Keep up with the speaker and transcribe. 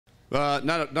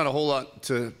Not a whole lot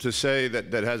to say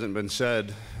that hasn't been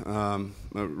said.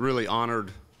 Really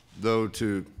honored, though,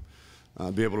 to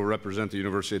be able to represent the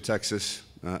University of Texas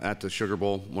at the Sugar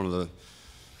Bowl, one of the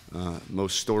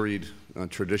most storied,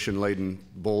 tradition-laden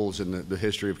bowls in the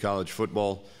history of college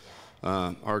football.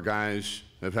 Our guys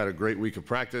have had a great week of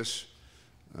practice.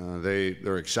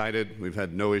 They're excited. We've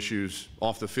had no issues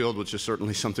off the field, which is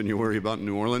certainly something you worry about in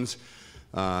New Orleans.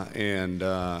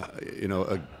 You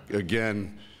know,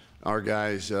 again, our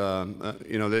guys, you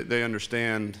know, they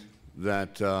understand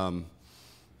that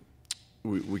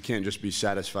we can't just be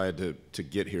satisfied to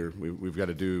get here. We've got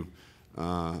to do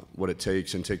what it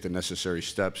takes and take the necessary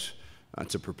steps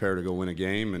to prepare to go win a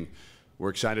game, and we're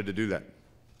excited to do that.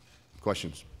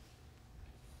 Questions?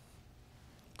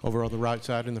 Over on the right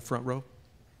side in the front row.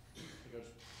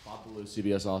 Bob Ballou,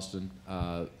 CBS Austin.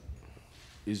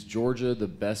 Is Georgia the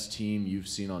best team you've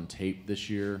seen on tape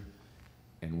this year,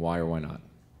 and why or why not?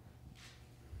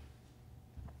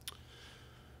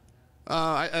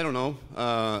 I don't know.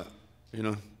 You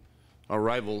know, our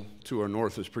rival to our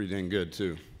north is pretty dang good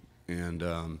too, and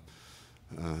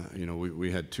you know,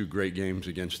 we had two great games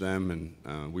against them,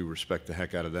 and we respect the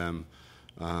heck out of them.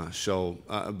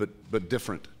 But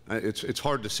different. It's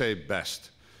hard to say best,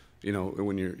 you know,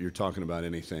 when you're talking about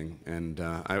anything, and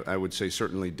I would say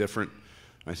certainly different.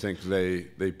 I think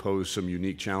they pose some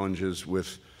unique challenges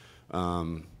with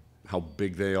how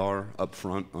big they are up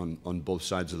front on both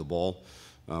sides of the ball.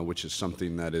 Which is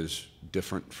something that is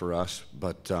different for us,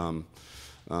 but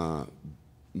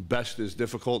best is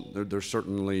difficult. They're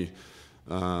certainly,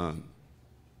 you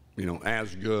know,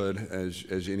 as good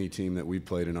as any team that we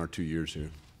played in our 2 years here.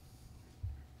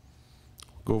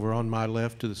 Go over on my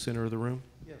left to the center of the room.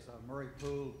 Yes, Murray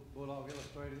Poole, Bulldog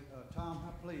Illustrated. Tom,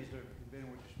 how pleased have you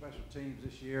been with your special teams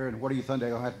this year, and what do you think they're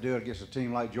going to have to do against a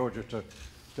team like Georgia to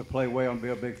play well and be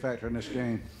a big factor in this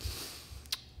game?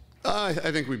 I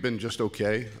think we've been just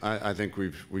okay. I think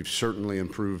we've certainly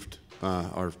improved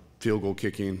our field goal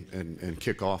kicking and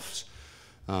kickoffs,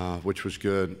 which was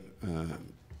good.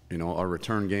 You know, our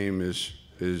return game is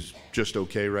just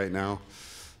okay right now,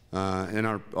 and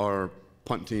our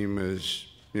punt team is,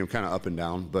 you know, kind of up and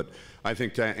down. But I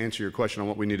think to answer your question on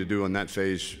what we need to do in that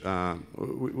phase,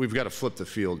 we've got to flip the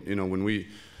field. You know, when we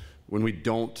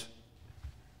don't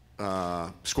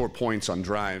score points on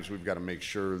drives, we've got to make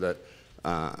sure that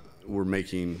we're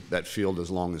making that field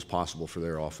as long as possible for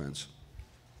their offense.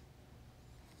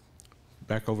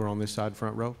 Back over on this side,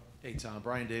 front row. Hey, Tom.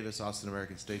 Brian Davis, Austin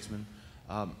American-Statesman.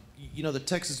 You know, the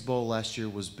Texas Bowl last year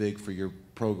was big for your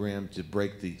program to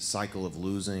break the cycle of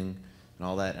losing and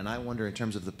all that. And I wonder, in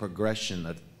terms of the progression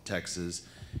of Texas,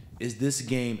 is this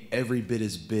game every bit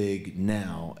as big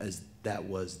now as that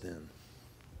was then?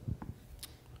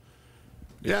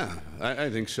 Yeah, I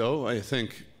think so. I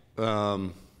think,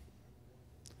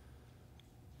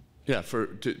 yeah,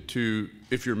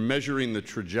 if you're measuring the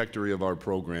trajectory of our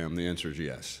program, the answer is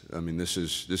yes. I mean, this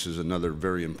is another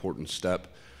very important step.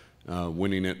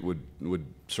 Winning it would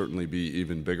certainly be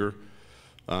even bigger.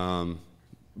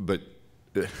 But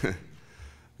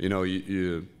you know,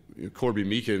 Corby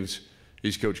Meekins,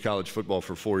 he's coached college football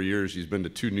for 4 years. He's been to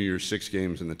 2 New Year's Six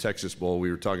games in the Texas Bowl.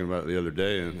 We were talking about it the other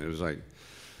day, and it was like,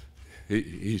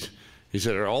 he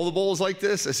said, "Are all the bowls like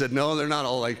this?" I said, "No, they're not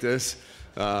all like this.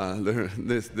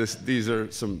 These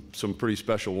are some pretty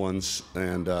special ones,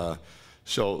 and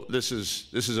so this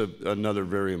is another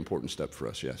very important step for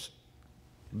us." Yes.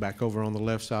 Back over on the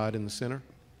left side in the center.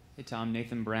 Hey Tom,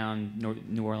 Nathan Brown,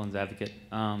 New Orleans Advocate.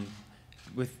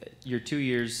 With your 2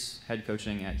 years head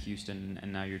coaching at Houston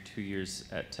and now your 2 years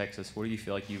at Texas, what do you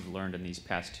feel like you've learned in these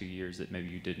past 2 years that maybe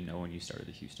you didn't know when you started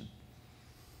at Houston?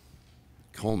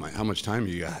 Oh my, how much time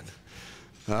you got?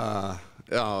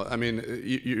 I mean,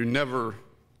 you're never,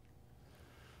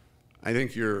 I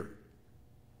think you're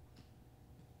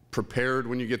prepared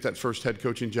when you get that first head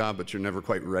coaching job, but you're never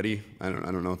quite ready. I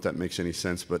don't know if that makes any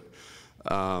sense, but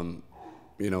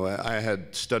you know, I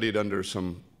had studied under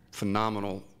some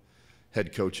phenomenal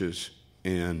head coaches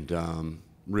and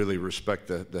really respect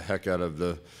the heck out of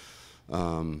the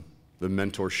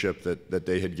mentorship that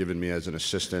they had given me as an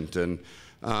assistant. And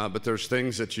but there's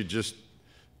things that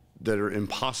that are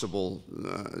impossible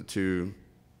to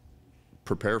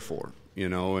prepare for, you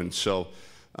know. And so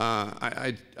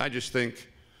I just think,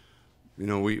 you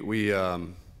know, we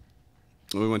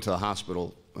went to the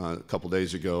hospital a couple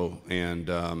days ago, and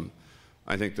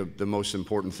I think the most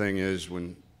important thing is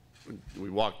when we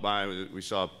walked by, we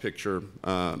saw a picture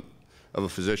of a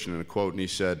physician and a quote, and he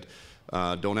said,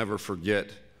 "Don't ever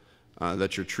forget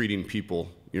that you're treating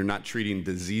people. You're not treating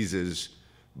diseases,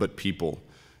 but people."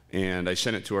 And I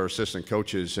sent it to our assistant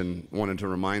coaches and wanted to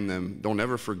remind them, don't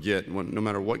ever forget, no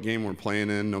matter what game we're playing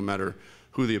in, no matter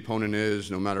who the opponent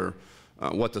is, no matter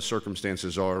what the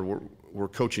circumstances are, we're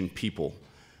coaching people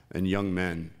and young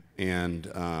men. And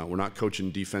we're not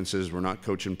coaching defenses, we're not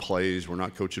coaching plays, we're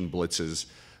not coaching blitzes,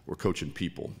 we're coaching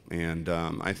people. And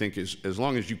I think as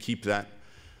long as you keep that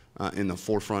in the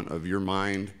forefront of your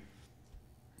mind,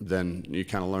 then you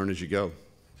kind of learn as you go.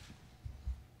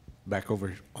 Back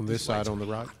over on this side on the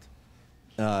right.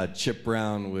 Chip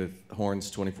Brown with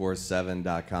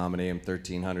horns247.com and AM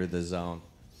 1300 The Zone.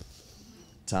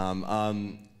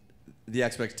 Tom, the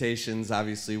expectations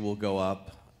obviously will go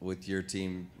up with your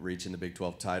team reaching the Big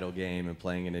 12 title game and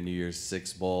playing in a New Year's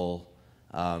Six Bowl.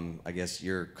 I guess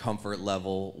your comfort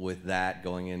level with that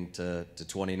going into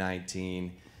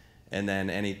 2019, and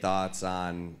then any thoughts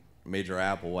on Major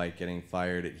Applewhite getting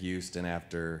fired at Houston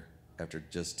after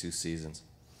just 2 seasons?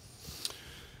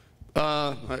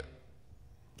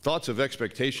 Thoughts of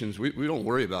expectations, we don't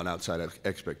worry about outside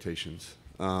expectations.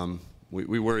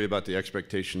 We worry about the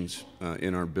expectations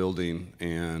in our building,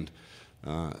 and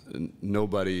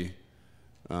nobody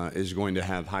is going to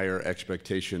have higher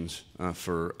expectations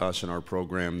for us and our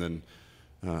program than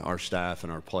our staff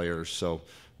and our players. So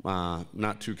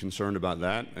not too concerned about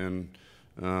that. And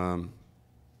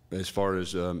as far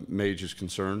as Mage is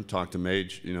concerned, talk to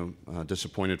Mage,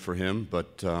 disappointed for him,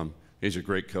 but he's a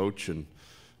great coach, and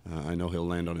I know he'll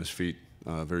land on his feet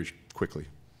very quickly.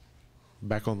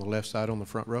 Back on the left side on the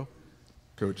front row.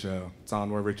 Coach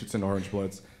Tom Richardson, Orange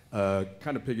Bloods.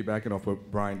 Kind of piggybacking off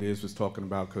what Brian Davis was talking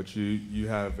about, Coach, you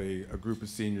have a group of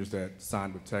seniors that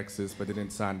signed with Texas, but they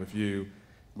didn't sign with you.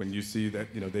 When you see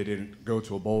that they didn't go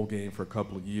to a bowl game for a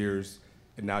couple of years,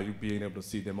 and now you're being able to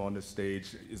see them on the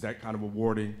stage, is that kind of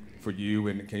rewarding for you?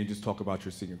 And can you just talk about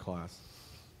your senior class?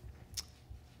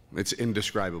 It's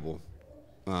indescribable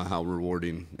how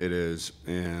rewarding it is,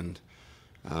 and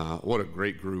what a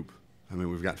great group. I mean,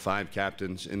 we've got 5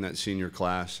 captains in that senior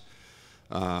class.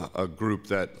 A group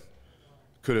that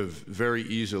could have very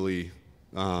easily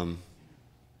gone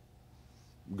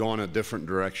a different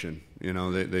direction.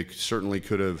 They certainly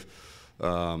could have,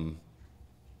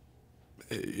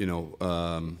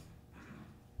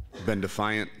 been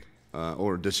defiant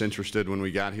or disinterested when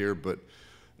we got here, but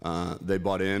they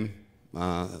bought in.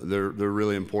 They're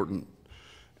really important.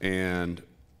 And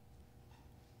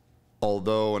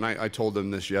although, and I told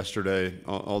them this yesterday,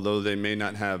 although they may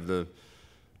not have the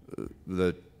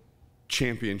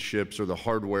championships or the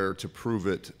hardware to prove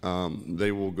it,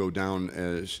 they will go down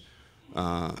as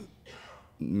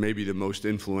maybe the most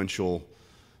influential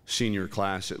senior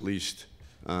class, at least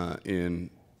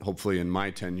hopefully in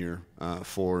my tenure,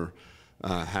 for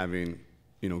having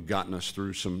gotten us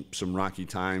through some rocky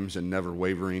times and never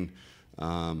wavering,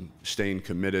 staying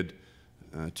committed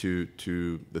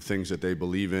to the things that they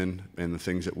believe in and the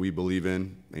things that we believe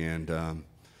in, and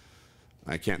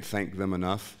I can't thank them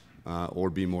enough or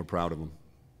be more proud of them.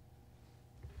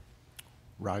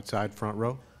 Right side front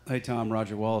row. Hey, Tom,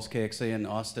 Roger Wallace, KXA in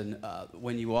Austin.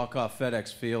 When you walk off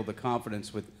FedEx Field, the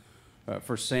confidence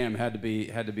for Sam had to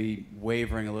be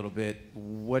wavering a little bit.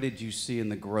 What did you see in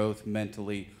the growth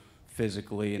mentally,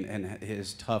 physically, and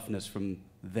his toughness from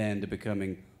then to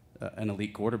becoming an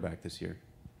elite quarterback this year?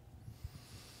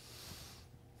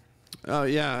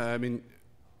 Yeah, I mean,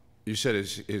 you said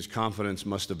his confidence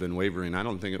must have been wavering. I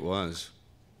don't think it was.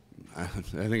 I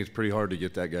think it's pretty hard to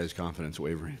get that guy's confidence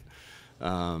wavering.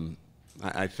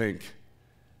 I think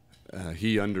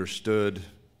he understood,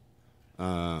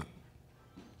 that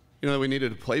we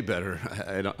needed to play better.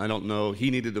 I don't know.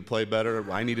 He needed to play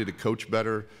better. I needed to coach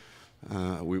better.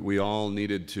 We all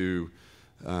needed to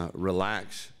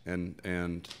relax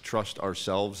and trust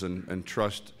ourselves and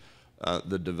trust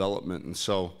the development. And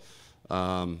so,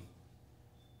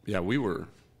 yeah,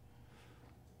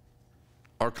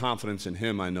 our confidence in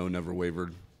him, I know, never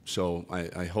wavered. So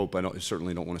I hope, I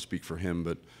certainly don't want to speak for him,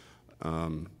 but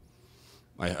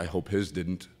I hope his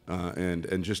didn't.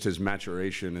 And just his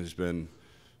maturation has been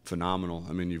phenomenal.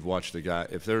 I mean, you've watched the guy.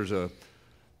 If there's a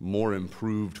more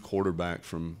improved quarterback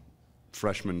from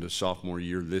freshman to sophomore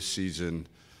year this season,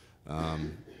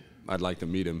 I'd like to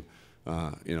meet him.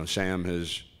 Sam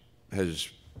has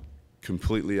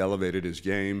completely elevated his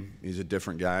game. He's a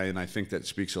different guy, and I think that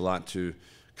speaks a lot to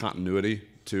continuity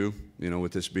too.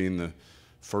 With this being the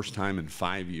first time in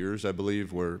 5 years, I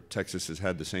believe, where Texas has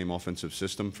had the same offensive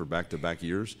system for back-to-back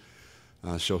years.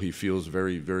 So he feels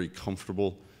very, very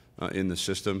comfortable in the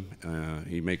system.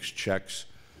 He makes checks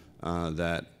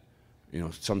that,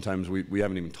 sometimes we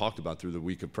haven't even talked about through the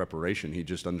week of preparation. He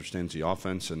just understands the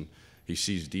offense, and he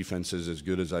sees defenses as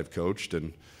good as I've coached.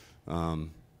 And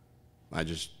I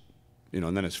just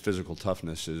and then his physical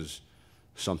toughness is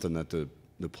something that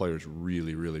the players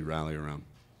really, really rally around.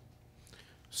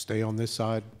 Stay on this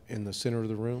side in the center of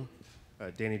the room.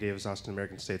 Danny Davis, Austin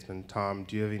American Statesman. Tom,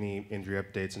 do you have any injury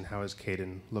updates, and how has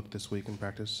Caden looked this week in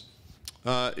practice?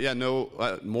 Yeah, no,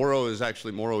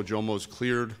 Moro Jomo's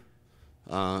cleared,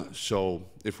 so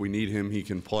if we need him, he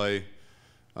can play.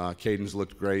 Caden's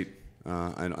looked great.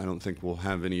 I don't think we'll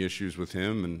have any issues with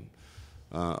him, and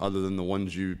other than the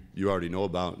ones you already know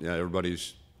about, yeah,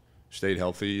 everybody's stayed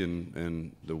healthy,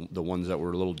 and the ones that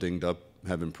were a little dinged up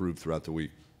have improved throughout the week.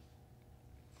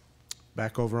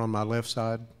 Back over on my left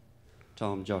side.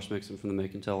 Tom, Josh Mixon from the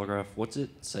Macon Telegraph. What's it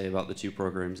say about the two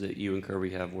programs that you and Kirby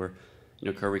have where,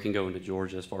 Kirby can go into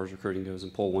Georgia as far as recruiting goes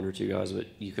and pull one or two guys, but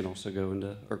you can also go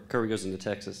into, or Kirby goes into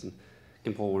Texas and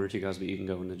can pull one or two guys, but you can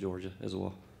go into Georgia as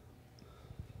well?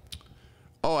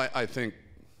 Oh, I think,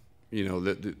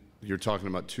 that you're talking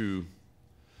about two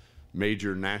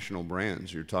major national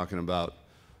brands. You're talking about,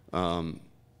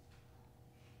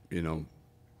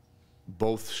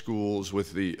 both schools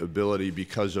with the ability,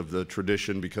 because of the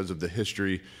tradition, because of the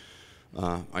history,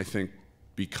 I think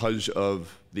because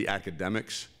of the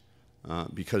academics,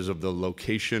 because of the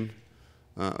location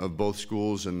of both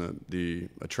schools and the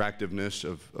attractiveness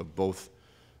of both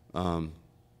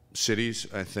cities,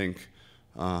 I think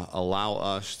allow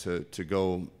us to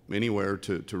go anywhere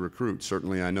to recruit.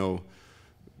 Certainly, I know,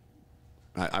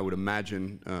 I would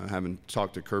imagine, having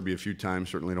talked to Kirby a few times,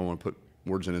 certainly don't want to put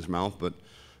words in his mouth, but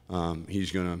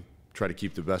he's going to try to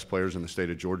keep the best players in the state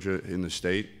of Georgia in the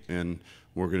state, and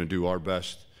we're going to do our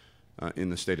best in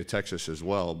the state of Texas as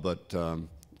well. But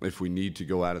if we need to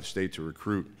go out of state to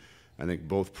recruit, I think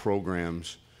both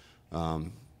programs,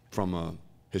 from a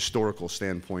historical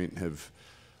standpoint, have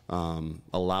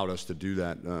allowed us to do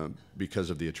that because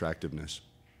of the attractiveness.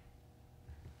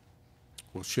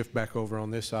 We'll shift back over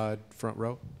on this side, front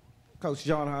row. Coach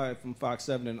John Hyde from Fox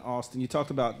 7 in Austin. You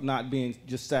talked about not being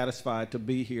just satisfied to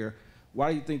be here.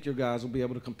 Why do you think your guys will be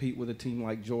able to compete with a team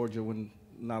like Georgia when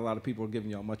not a lot of people are giving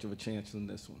y'all much of a chance in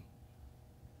this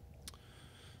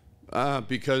one?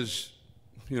 Because,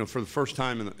 for the first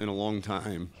time in a long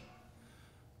time,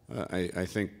 I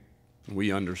think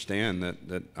we understand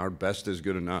that our best is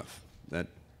good enough. That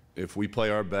if we play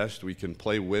our best, we can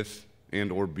play with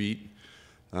and or beat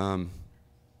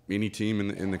any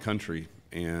team in the country.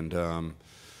 And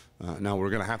now we're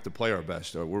going to have to play our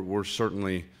best. We're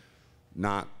certainly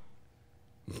not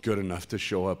good enough to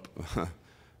show up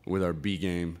with our B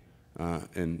game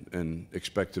and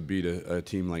expect to beat a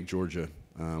team like Georgia.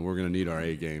 We're going to need our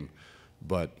A game.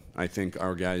 But I think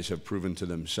our guys have proven to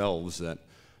themselves that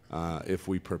if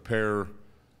we prepare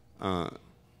the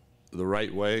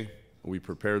right way, we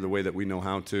prepare the way that we know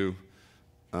how to,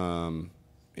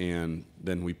 and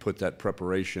then we put that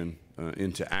preparation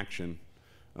into action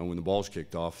when the ball's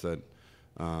kicked off, that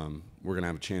we're going to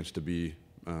have a chance to be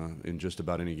in just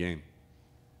about any game.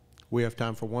 We have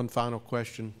time for one final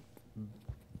question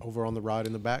over on the right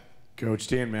in the back. Coach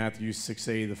Dan Matthews,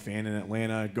 680, The Fan in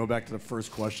Atlanta. Go back to the first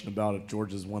question about if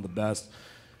Georgia's one of the best.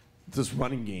 This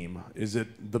running game, is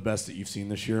it the best that you've seen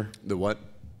this year? The what?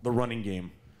 The running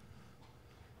game.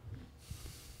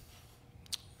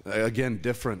 Again,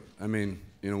 different. I mean,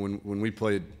 when we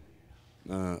played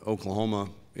Oklahoma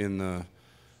in the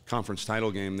conference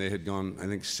title game, they had gone, I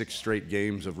think, 6 straight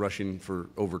games of rushing for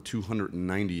over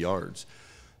 290 yards.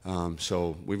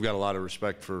 So we've got a lot of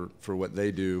respect for what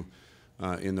they do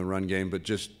in the run game, but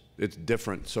just it's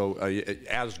different. So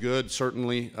as good,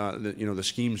 certainly. The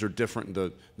schemes are different.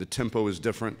 The tempo is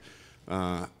different.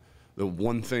 The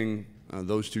one thing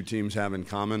those two teams have in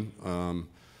common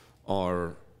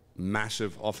are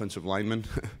massive offensive linemen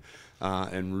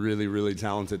and really, really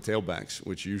talented tailbacks,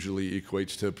 which usually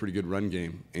equates to a pretty good run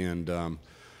game. And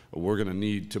we're going to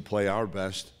need to play our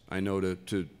best, I know,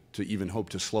 to even hope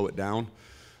to slow it down.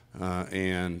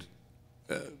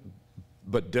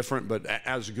 But different, but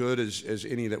as good as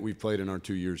any that we've played in our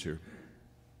 2 years here.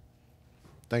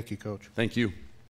 Thank you, Coach. Thank you.